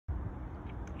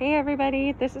Hey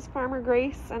everybody, this is Farmer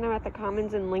Grace and I'm at the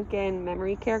Commons in Lincoln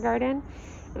Memory Care Garden,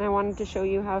 and I wanted to show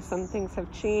you how some things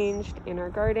have changed in our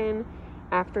garden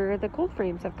after the cold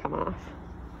frames have come off.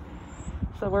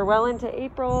 So we're well into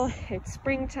April, it's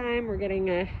springtime, we're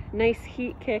getting a nice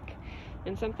heat kick,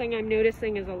 and something I'm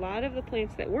noticing is a lot of the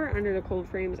plants that were under the cold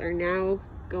frames are now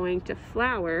going to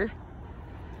flower,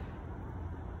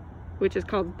 which is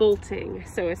called bolting.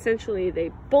 So essentially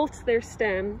they bolt their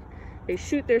stem, they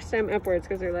shoot their stem upwards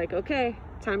because they're like, okay,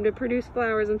 time to produce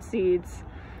flowers and seeds,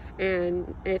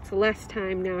 and it's less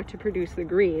time now to produce the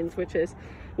greens, which is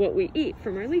what we eat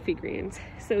from our leafy greens.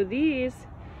 So these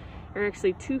are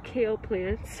actually 2 kale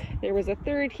plants. There was a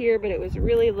third here, but it was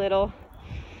really little.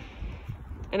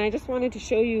 And I just wanted to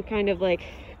show you kind of like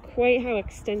quite how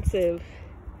extensive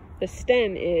the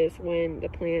stem is when the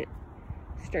plant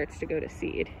starts to go to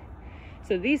seed.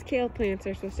 So these kale plants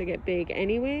are supposed to get big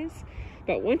anyways,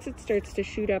 but once it starts to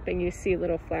shoot up and you see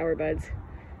little flower buds,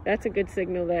 that's a good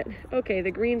signal that, okay,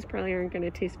 the greens probably aren't going to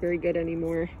taste very good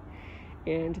anymore,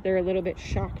 and they're a little bit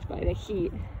shocked by the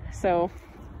heat. So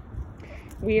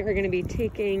we are going to be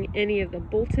taking any of the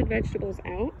bolted vegetables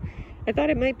out. I thought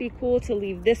it might be cool to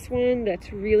leave this one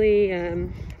that's really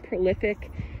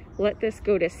prolific, let this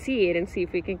go to seed and see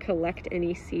if we can collect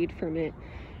any seed from it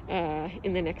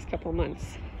in the next couple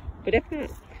months. But if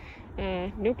not,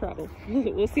 no problem.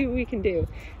 We'll see what we can do.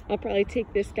 I'll probably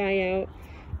take this guy out.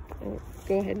 I'll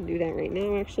go ahead and do that right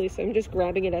now, actually. So I'm just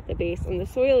grabbing it at the base, and the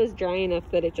soil is dry enough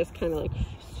that it just kind of like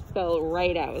fell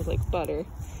right out. It was like butter.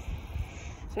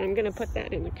 So I'm gonna put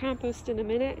that in the compost in a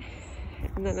minute,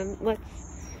 and then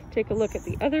let's take a look at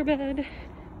the other bed.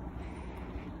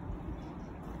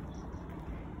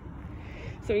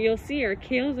 So you'll see our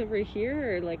kales over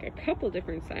here are like a couple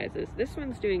different sizes. This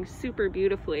one's doing super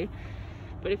beautifully,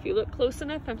 but if you look close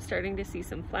enough, I'm starting to see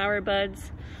some flower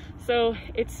buds. So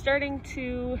it's starting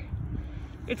to,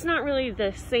 it's not really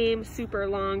the same super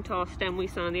long tall stem we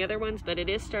saw in the other ones, but it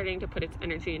is starting to put its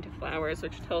energy into flowers,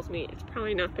 which tells me it's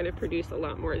probably not going to produce a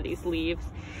lot more of these leaves.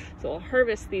 So I'll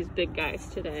harvest these big guys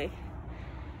today.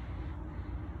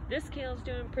 This kale's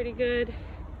doing pretty good.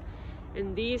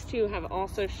 And these two have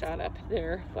also shot up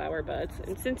their flower buds.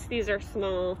 And since these are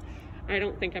small, I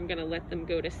don't think I'm gonna let them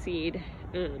go to seed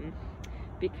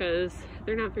because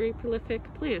they're not very prolific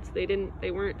plants.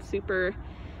 They weren't super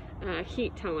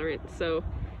heat tolerant. So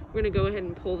we're gonna go ahead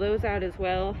and pull those out as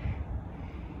well.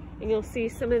 And you'll see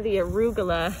some of the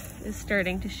arugula is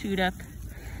starting to shoot up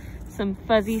some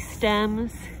fuzzy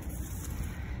stems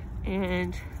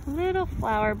and little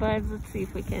flower buds. Let's see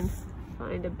if we can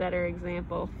find a better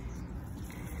example.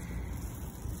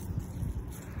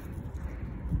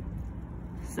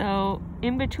 So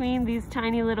in between these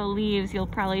tiny little leaves, you'll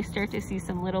probably start to see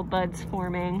some little buds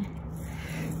forming.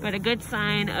 But a good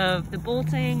sign of the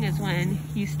bolting is when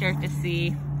you start to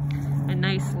see a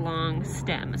nice long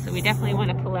stem. So we definitely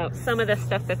want to pull out some of the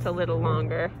stuff that's a little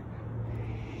longer.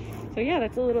 So yeah,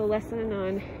 that's a little lesson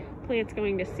on plants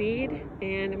going to seed,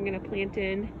 and I'm going to plant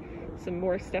in some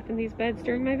more stuff in these beds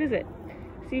during my visit.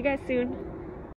 See you guys soon.